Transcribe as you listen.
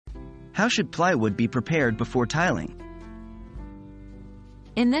How should plywood be prepared before tiling?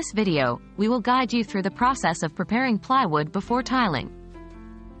 In this video, we will guide you through the process of preparing plywood before tiling.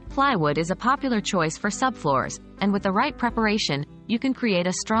 Plywood is a popular choice for subfloors, and with the right preparation, you can create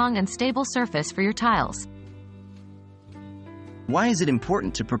a strong and stable surface for your tiles. Why is it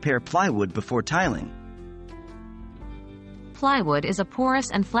important to prepare plywood before tiling? Plywood is a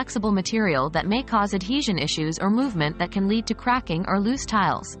porous and flexible material that may cause adhesion issues or movement that can lead to cracking or loose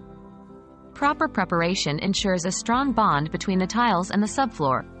tiles. Proper preparation ensures a strong bond between the tiles and the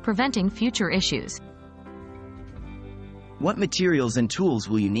subfloor, preventing future issues. What materials and tools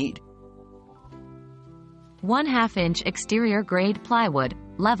will you need? 1/2 inch exterior grade plywood,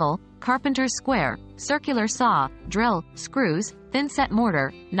 level, carpenter's square, circular saw, drill, screws, thin-set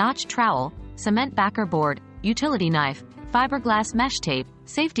mortar, notch trowel, cement backer board, utility knife, fiberglass mesh tape,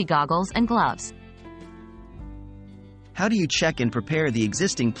 safety goggles and gloves. How do you check and prepare the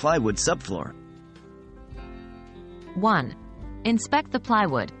existing plywood subfloor? 1. Inspect the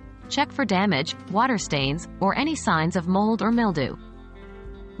plywood. Check for damage, water stains, or any signs of mold or mildew.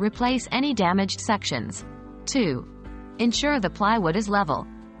 Replace any damaged sections. 2. Ensure the plywood is level.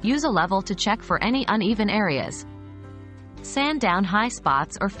 Use a level to check for any uneven areas. Sand down high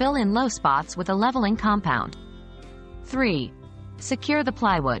spots or fill in low spots with a leveling compound. 3. Secure the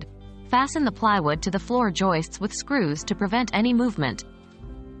plywood. Fasten the plywood to the floor joists with screws to prevent any movement.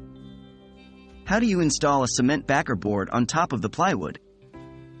 How do you install a cement backer board on top of the plywood?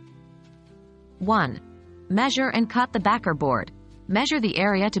 1. Measure and cut the backer board. Measure the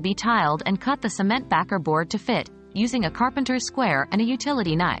area to be tiled and cut the cement backer board to fit, using a carpenter's square and a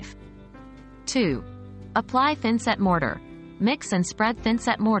utility knife. 2. Apply thin-set mortar. Mix and spread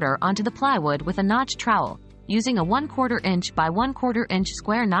thin-set mortar onto the plywood with a notch trowel, using a 1/4 inch by 1/4 inch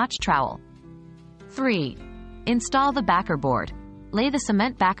square notch trowel. 3. Install the backer board. Lay the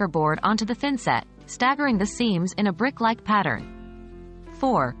cement backer board onto the thinset, staggering the seams in a brick-like pattern.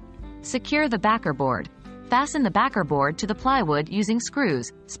 4. Secure the backer board. Fasten the backer board to the plywood using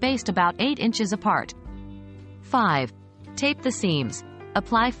screws, spaced about 8 inches apart. 5. Tape the seams.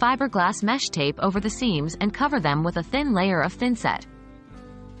 Apply fiberglass mesh tape over the seams and cover them with a thin layer of thinset.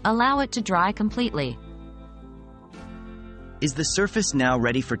 Allow it to dry completely. Is the surface now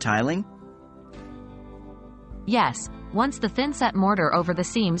ready for tiling? Yes, once the thin-set mortar over the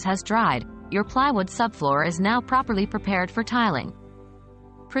seams has dried, your plywood subfloor is now properly prepared for tiling.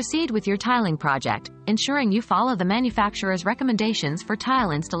 Proceed with your tiling project, ensuring you follow the manufacturer's recommendations for tile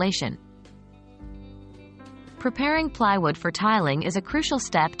installation. Preparing plywood for tiling is a crucial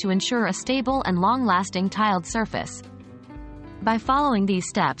step to ensure a stable and long-lasting tiled surface. By following these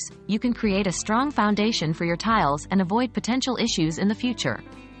steps, you can create a strong foundation for your tiles and avoid potential issues in the future.